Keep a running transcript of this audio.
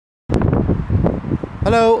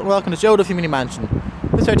Hello and welcome to Duffy Mini Mansion.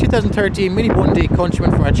 This is our 2013 Mini 1D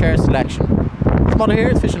Countryman for our chair selection. This model here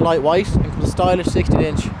is finished in light white and comes with stylish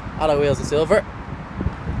 16-inch alloy wheels in silver.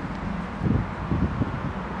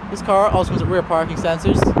 This car also comes with rear parking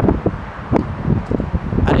sensors.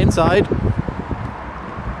 And inside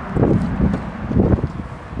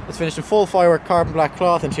it's finished in full firework carbon black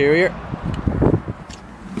cloth interior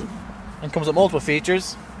and comes with multiple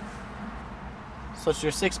features such as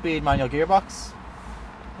your 6-speed manual gearbox,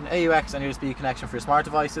 an AUX and USB connection for your smart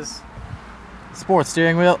devices, sports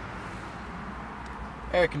steering wheel,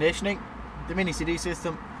 air conditioning, the mini CD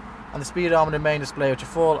system, and the speedometer main display with your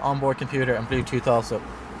full onboard computer and Bluetooth also.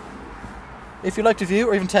 If you'd like to view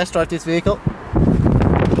or even test drive this vehicle,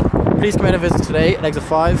 please come in and visit today at exit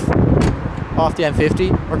 5 off the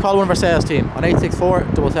M50 or call one of our sales team on 864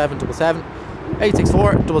 7777,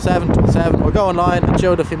 864 7777, or go online at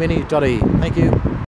joeduffymini.ie. Thank you.